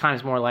 6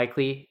 times more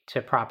likely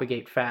to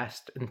propagate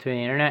fast into the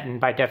internet,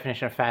 and by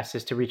definition of fast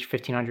is to reach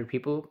 1,500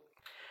 people.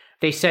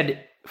 They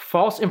said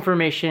false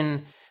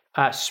information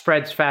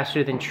spreads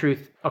faster than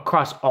truth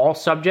across all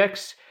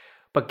subjects,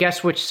 but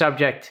guess which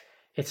subject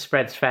it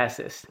spreads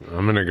fastest?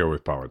 I'm going to go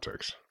with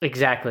politics.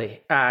 Exactly.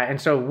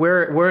 And so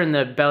we're in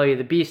the belly of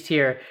the beast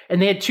here.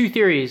 And they had 2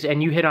 theories,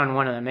 and you hit on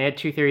one of them. They had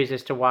 2 theories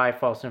as to why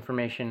false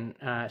information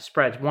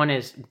spreads. One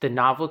is the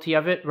novelty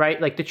of it,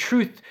 right? The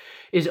truth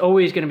is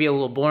always going to be a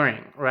little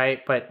boring,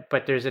 right?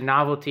 But there's a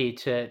novelty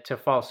to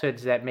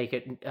falsehoods that make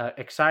it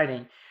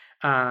exciting.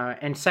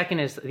 And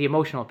second is the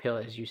emotional appeal,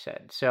 as you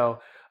said. So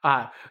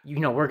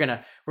we're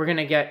gonna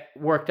get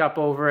worked up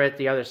over it.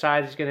 The other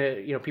side is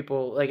gonna,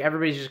 people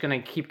everybody's just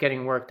gonna keep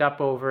getting worked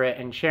up over it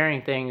and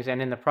sharing things, and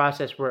in the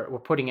process, we're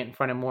putting it in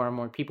front of more and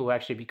more people who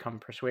actually become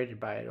persuaded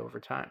by it over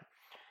time.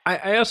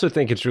 I also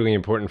think it's really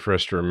important for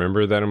us to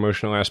remember that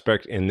emotional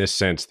aspect in this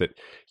sense that,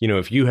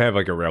 if you have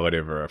a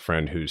relative or a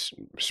friend who's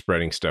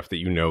spreading stuff that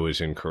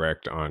is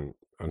incorrect on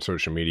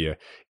social media,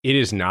 it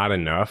is not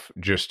enough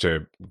just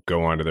to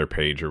go onto their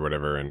page or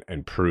whatever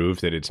and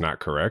prove that it's not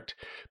correct,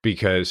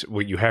 because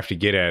what you have to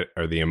get at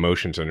are the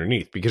emotions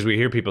underneath. Because we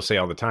hear people say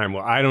all the time,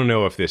 well, I don't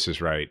know if this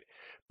is right,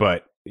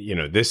 but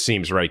this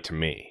seems right to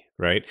me,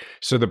 right?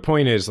 So the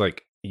point is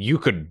you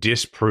could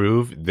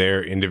disprove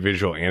their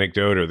individual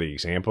anecdote or the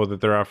example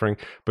that they're offering,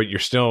 but you're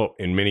still,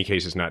 in many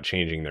cases, not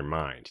changing their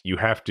mind. You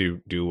have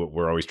to do what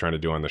we're always trying to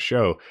do on the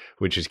show,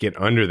 which is get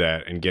under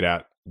that and get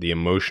out the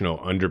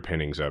emotional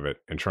underpinnings of it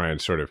and try and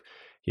sort of,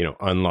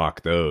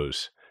 unlock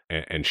those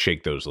and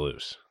shake those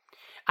loose.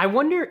 I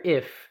wonder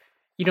if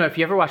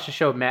you ever watch the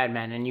show Mad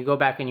Men and you go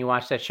back and you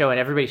watch that show and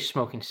everybody's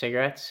smoking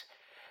cigarettes,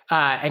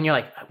 And you're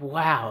like,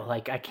 wow,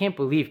 like I can't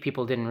believe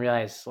people didn't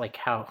realize like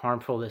how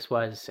harmful this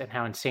was and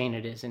how insane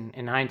it is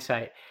in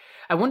hindsight.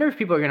 I wonder if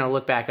people are going to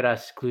look back at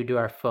us glued to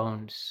our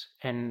phones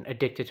and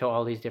addicted to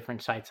all these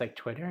different sites like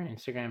Twitter and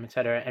Instagram, et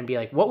cetera, and be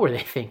like, what were they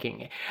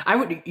thinking?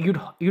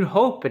 You'd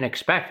hope and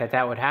expect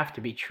that would have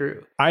to be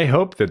true. I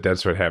hope that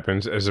that's what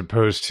happens, as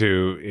opposed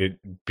to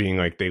it being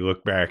like they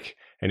look back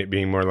and it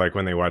being more like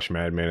when they watch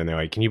Mad Men and they're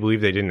like, can you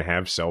believe they didn't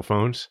have cell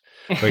phones?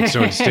 Like,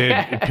 so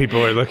instead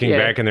people are looking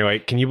back and they're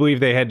like, can you believe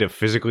they had to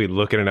physically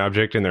look at an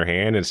object in their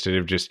hand instead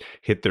of just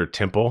hit their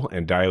temple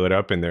and dial it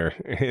up in their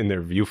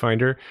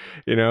viewfinder?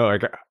 You know,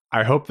 like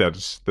I hope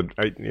that's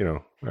I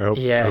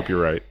hope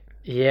you're right.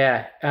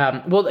 Yeah.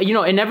 Well,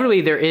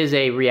 inevitably there is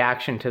a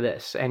reaction to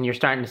this, and you're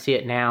starting to see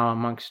it now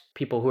amongst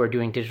people who are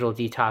doing digital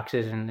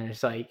detoxes, and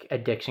there's like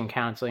addiction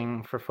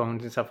counseling for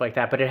phones and stuff like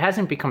that. But it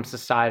hasn't become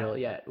societal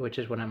yet, which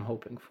is what I'm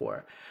hoping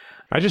for.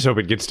 I just hope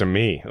it gets to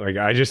me. Like,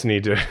 I just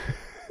need to.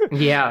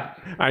 Yeah.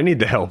 I need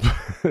the help.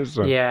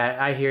 So. Yeah,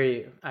 I hear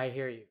you.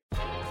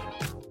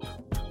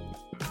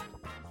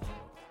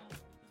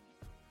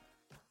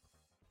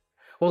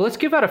 Well, let's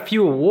give out a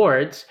few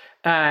awards.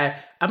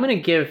 I'm going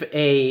to give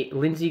a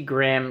Lindsey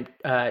Graham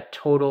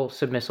Total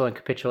Submissal and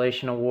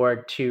Capitulation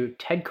Award to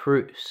Ted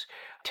Cruz.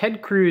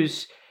 Ted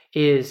Cruz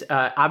is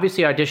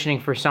obviously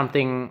auditioning for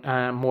something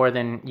more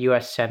than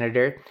U.S.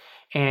 Senator.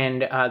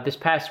 And this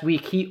past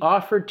week, he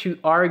offered to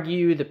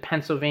argue the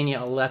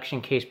Pennsylvania election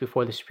case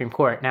before the Supreme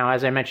Court. Now,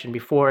 as I mentioned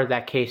before,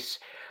 that case,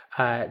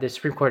 the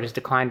Supreme Court has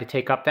declined to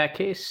take up that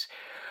case.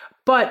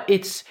 But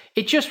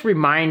it just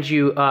reminds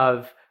you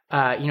of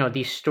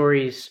these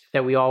stories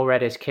that we all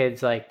read as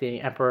kids, like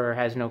the Emperor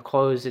Has No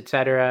Clothes,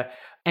 etc.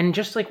 And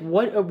just like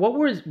what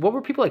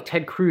were people like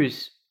Ted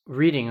Cruz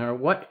reading, or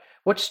what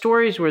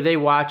stories were they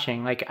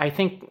watching? Like I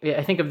think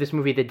of this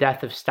movie, The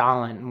Death of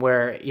Stalin,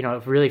 where a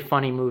really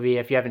funny movie.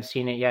 If you haven't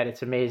seen it yet,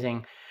 it's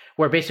amazing.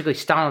 Where basically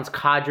Stalin's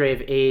cadre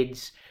of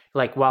aides,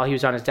 like while he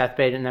was on his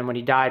deathbed and then when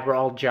he died, were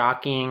all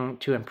jockeying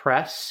to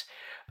impress.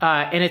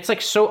 And it's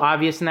like so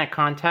obvious in that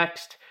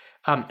context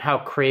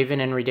how craven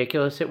and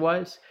ridiculous it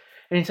was.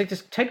 And it's like,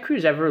 does Ted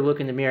Cruz ever look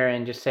in the mirror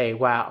and just say,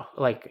 wow,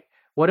 like,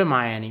 what am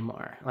I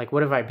anymore? Like,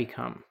 what have I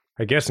become?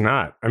 I guess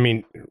not. I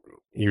mean,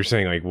 you're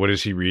saying, like, what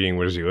is he reading?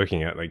 What is he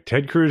looking at? Like,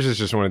 Ted Cruz is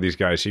just one of these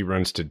guys. He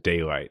runs to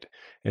daylight.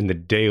 And the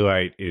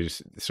daylight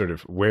is sort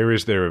of, where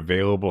is there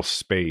available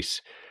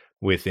space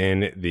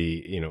within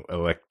the,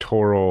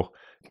 electoral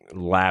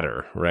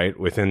ladder, right?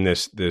 Within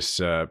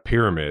this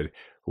pyramid,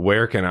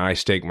 where can I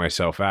stake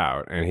myself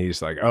out? And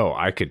he's like, oh,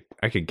 I could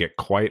get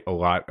quite a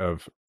lot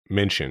of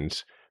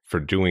mentions for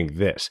doing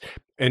this.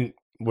 And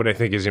what I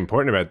think is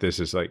important about this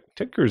is, like,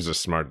 Ted Cruz is a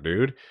smart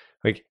dude.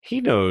 Like,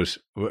 he knows,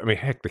 I mean,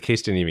 heck, the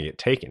case didn't even get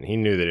taken. He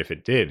knew that if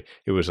it did,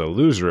 it was a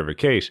loser of a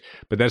case,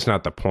 but that's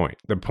not the point.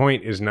 The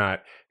point is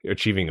not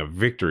achieving a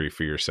victory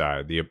for your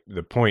side.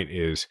 The point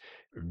is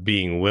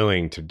being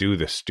willing to do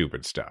the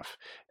stupid stuff.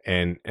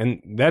 And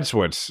that's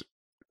what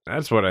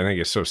I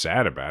think is so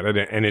sad about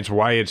it. And it's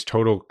why it's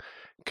total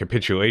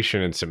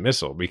capitulation and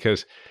submissal,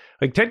 because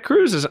like Ted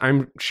Cruz is,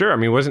 I'm sure, I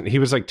mean, he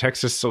was like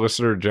Texas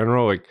Solicitor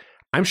General. Like,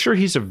 I'm sure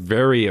he's a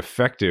very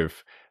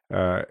effective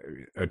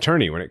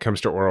attorney when it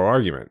comes to oral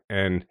argument.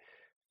 And,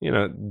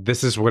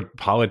 this is what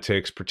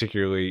politics,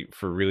 particularly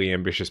for really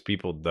ambitious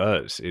people,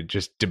 does. It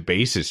just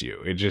debases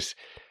you.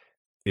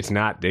 It's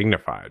not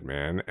dignified,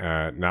 man.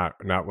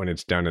 Not when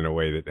it's done in a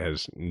way that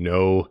has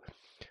no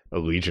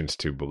allegiance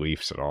to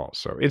beliefs at all.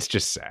 So it's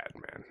just sad,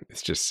 man.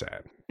 It's just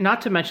sad.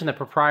 Not to mention the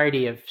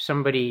propriety of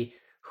somebody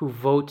who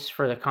votes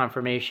for the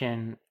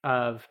confirmation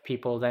of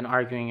people then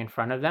arguing in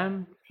front of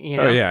them.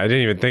 Oh yeah, I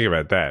didn't even think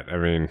about that. I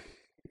mean,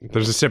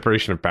 there's a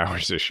separation of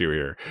powers issue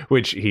here,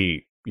 which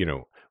he,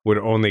 would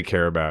only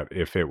care about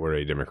if it were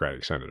a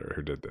Democratic senator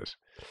who did this.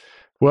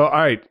 Well,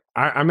 all right,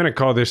 I'm going to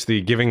call this the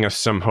Giving Us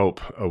Some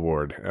Hope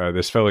Award.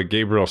 This fellow,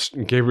 Gabriel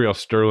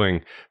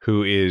Sterling,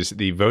 who is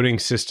the voting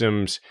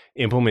systems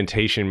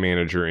implementation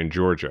manager in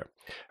Georgia.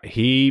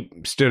 He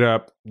stood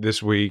up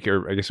this week,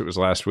 or I guess it was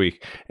last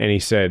week, and he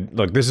said,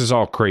 look, this is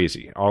all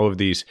crazy. All of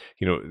these,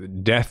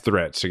 death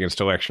threats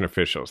against election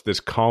officials, this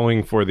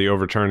calling for the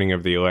overturning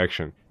of the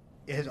election.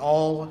 It has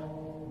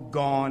all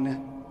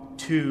gone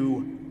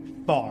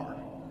too far.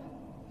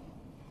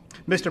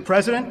 Mr.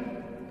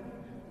 President,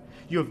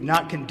 you have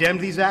not condemned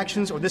these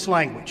actions or this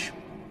language.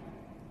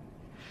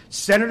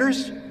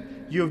 Senators,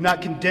 you have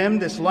not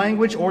condemned this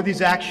language or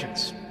these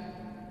actions.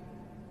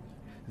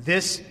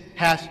 This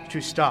has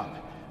to stop.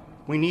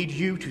 We need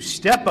you to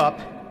step up,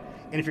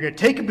 and if you're going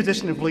to take a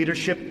position of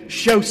leadership,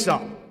 show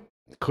some.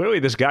 Clearly,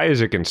 this guy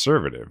is a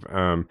conservative,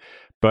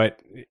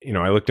 but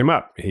I looked him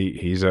up.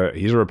 He's a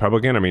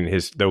Republican. I mean,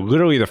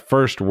 literally the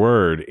first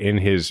word in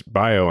his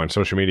bio on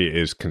social media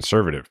is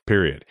conservative.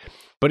 Period.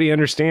 But he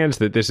understands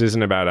that this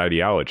isn't about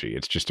ideology.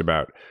 It's just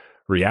about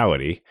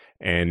reality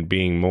and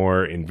being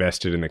more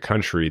invested in the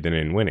country than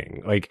in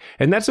winning.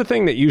 And that's the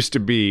thing that used to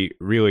be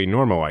really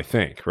normal, I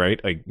think,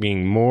 right? Like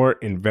being more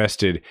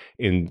invested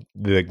in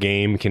the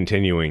game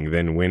continuing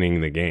than winning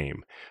the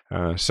game.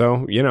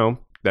 So,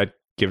 that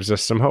gives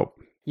us some hope.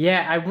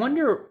 Yeah, I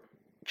wonder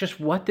just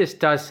what this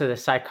does to the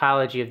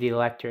psychology of the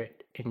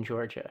electorate in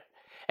Georgia.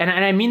 And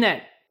I mean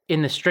that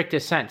in the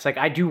strictest sense. Like,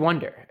 I do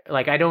wonder.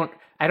 Like, I don't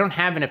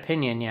have an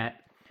opinion yet.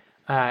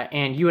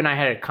 And you and I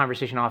had a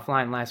conversation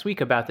offline last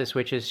week about this,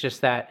 which is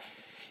just that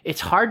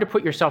it's hard to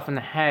put yourself in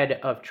the head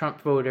of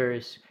Trump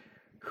voters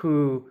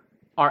who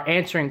are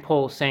answering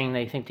polls saying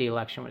they think the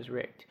election was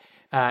rigged.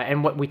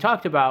 And what we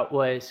talked about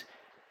was,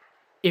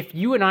 if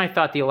you and I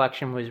thought the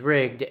election was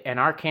rigged and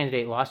our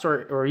candidate lost,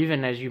 or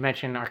even, as you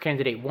mentioned, our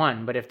candidate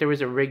won, but if there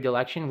was a rigged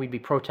election, we'd be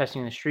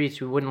protesting in the streets.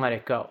 We wouldn't let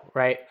it go,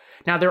 right?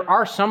 Now, there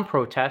are some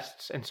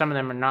protests, and some of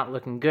them are not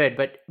looking good,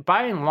 but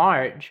by and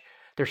large,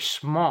 they're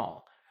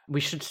small. We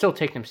should still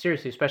take them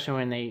seriously, especially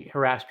when they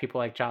harass people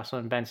like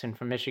Jocelyn Benson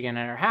from Michigan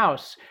at her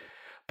house.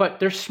 But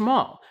they're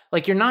small.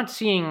 Like, you're not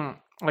seeing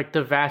like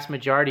the vast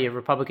majority of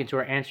Republicans who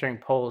are answering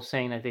polls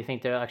saying that they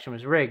think the election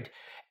was rigged,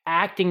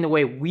 acting the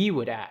way we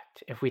would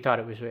act if we thought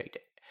it was rigged.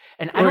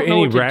 And I don't know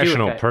what to do with any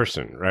rational that.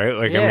 person, right?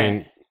 Like, Yeah. I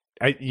mean,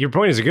 your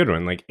point is a good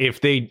one. Like,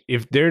 if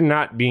they're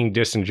not being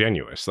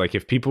disingenuous, like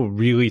if people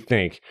really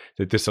think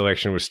that this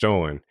election was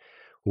stolen,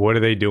 what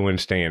are they doing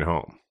staying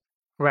home?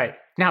 Right.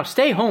 Now,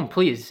 stay home,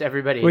 please,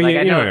 everybody. Well, like,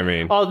 you know what I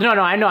mean. Oh, no,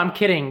 I know, I'm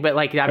kidding, but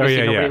like,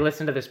 obviously, nobody yeah.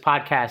 listening to this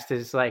podcast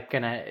is like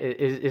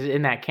is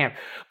in that camp.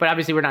 But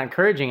obviously, we're not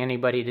encouraging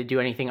anybody to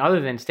do anything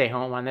other than stay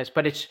home on this.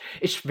 But it's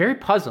very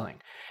puzzling,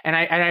 and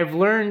I've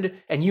learned,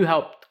 and you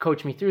helped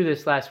coach me through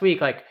this last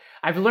week. Like,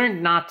 I've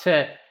learned not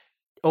to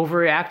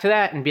overreact to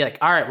that and be like,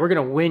 all right, we're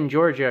gonna win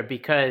Georgia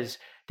because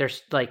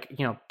there's like,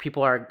 you know,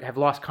 people have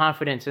lost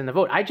confidence in the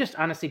vote. I just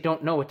honestly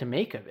don't know what to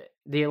make of it.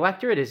 The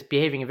electorate is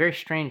behaving in very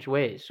strange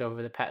ways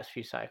over the past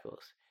few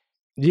cycles.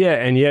 Yeah,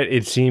 and yet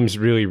it seems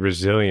really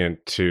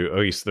resilient to at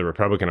least the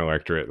Republican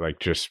electorate. Like,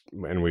 just,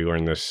 and we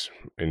learned this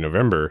in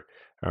November,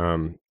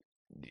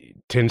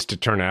 tends to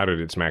turn out at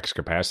its max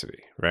capacity,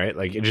 right?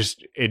 Like, it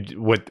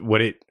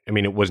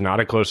was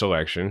not a close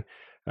election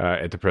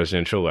at the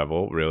presidential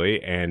level,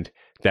 really, and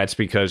that's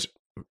because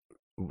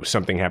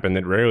something happened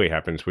that rarely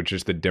happens, which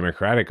is the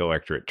Democratic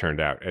electorate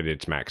turned out at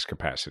its max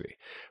capacity.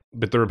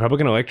 But the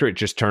Republican electorate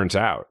just turns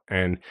out.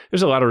 And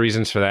there's a lot of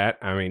reasons for that.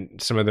 I mean,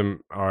 some of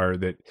them are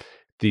that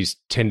these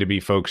tend to be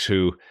folks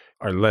who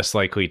are less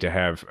likely to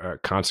have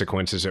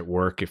consequences at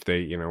work if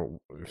they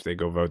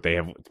go vote. They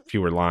have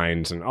fewer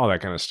lines and all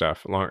that kind of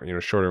stuff,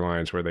 shorter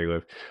lines where they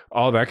live,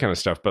 all that kind of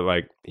stuff. But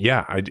like,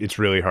 yeah, it's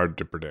really hard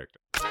to predict.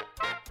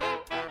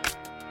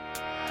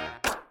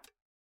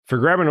 For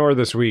Grab an Oar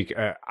this week,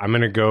 I'm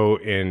going to go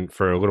in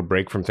for a little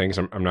break from things.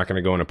 I'm not going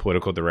to go in a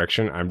political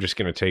direction. I'm just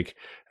going to take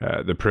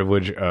the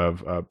privilege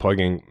of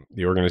plugging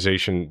the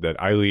organization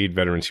that I lead,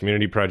 Veterans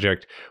Community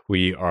Project.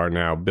 We are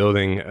now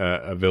building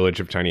a village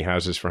of tiny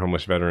houses for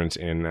homeless veterans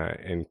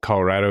in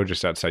Colorado,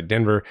 just outside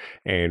Denver.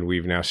 And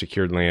we've now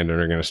secured land and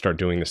are going to start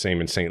doing the same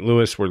in St.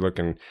 Louis. We're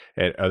looking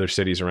at other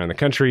cities around the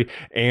country.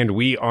 And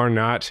we are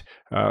not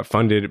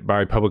funded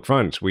by public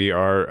funds. We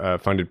are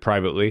funded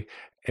privately.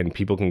 And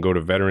people can go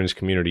to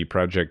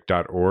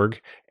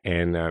veteranscommunityproject.org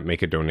and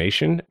make a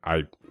donation.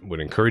 I would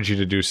encourage you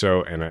to do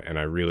so, and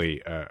I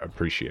really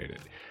appreciate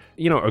it.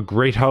 You know, a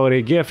great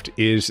holiday gift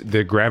is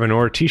the Grab an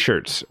Oar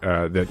t-shirts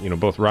that,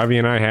 both Ravi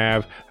and I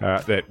have,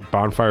 that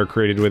Bonfire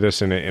created with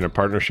us in a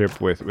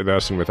partnership with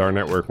us and with our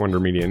network,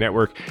 Wonder Media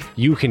Network.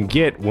 You can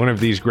get one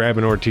of these Grab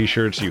an Oar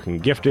t-shirts. You can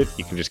gift it.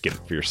 You can just get it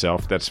for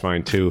yourself. That's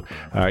fine too.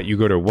 You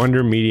go to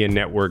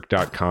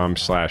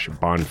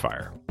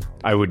wondermedianetwork.com/bonfire.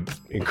 I would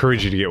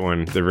encourage you to get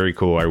one. They're very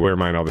cool. I wear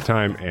mine all the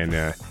time, and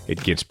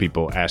it gets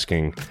people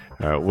asking,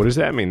 what does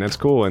that mean? That's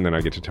cool. And then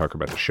I get to talk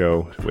about the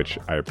show, which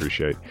I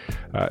appreciate.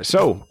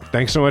 So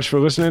thanks so much for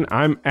listening.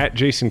 I'm at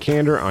Jason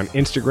Kander on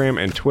Instagram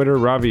and Twitter.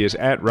 Ravi is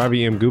at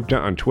Ravi M. Gupta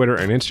on Twitter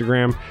and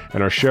Instagram.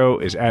 And our show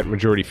is at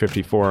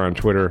Majority54 on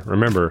Twitter.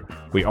 Remember,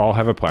 we all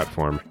have a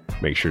platform.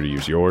 Make sure to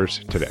use yours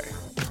today.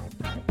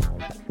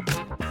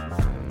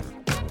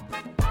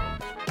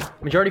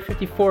 Majority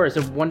 54 is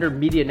a Wonder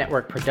Media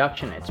Network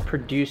production. It's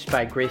produced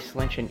by Grace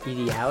Lynch and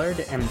Edie Allard,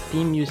 and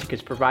theme music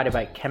is provided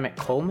by Kemet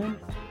Coleman.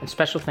 And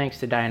special thanks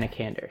to Diana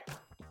Kander.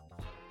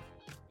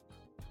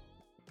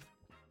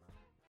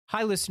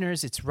 Hi,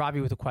 listeners. It's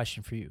Robbie with a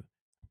question for you.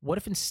 What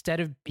if instead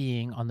of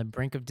being on the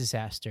brink of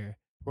disaster,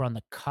 we're on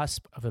the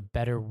cusp of a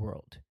better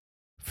world?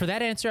 For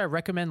that answer, I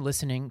recommend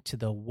listening to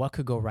the What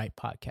Could Go Right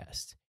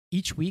podcast.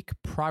 Each week,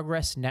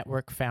 Progress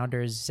Network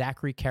founders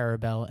Zachary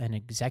Karabell and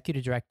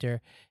Executive Director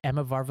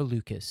Emma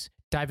Varvaloucas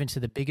dive into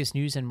the biggest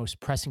news and most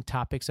pressing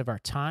topics of our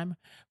time,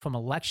 from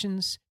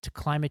elections to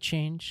climate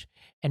change,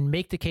 and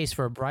make the case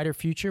for a brighter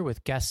future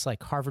with guests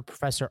like Harvard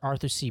professor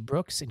Arthur C.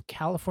 Brooks and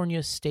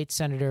California State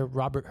Senator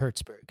Robert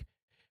Hertzberg.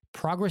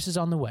 Progress is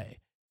on the way.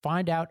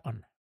 Find out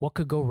on What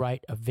Could Go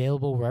Right,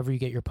 available wherever you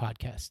get your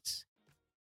podcasts.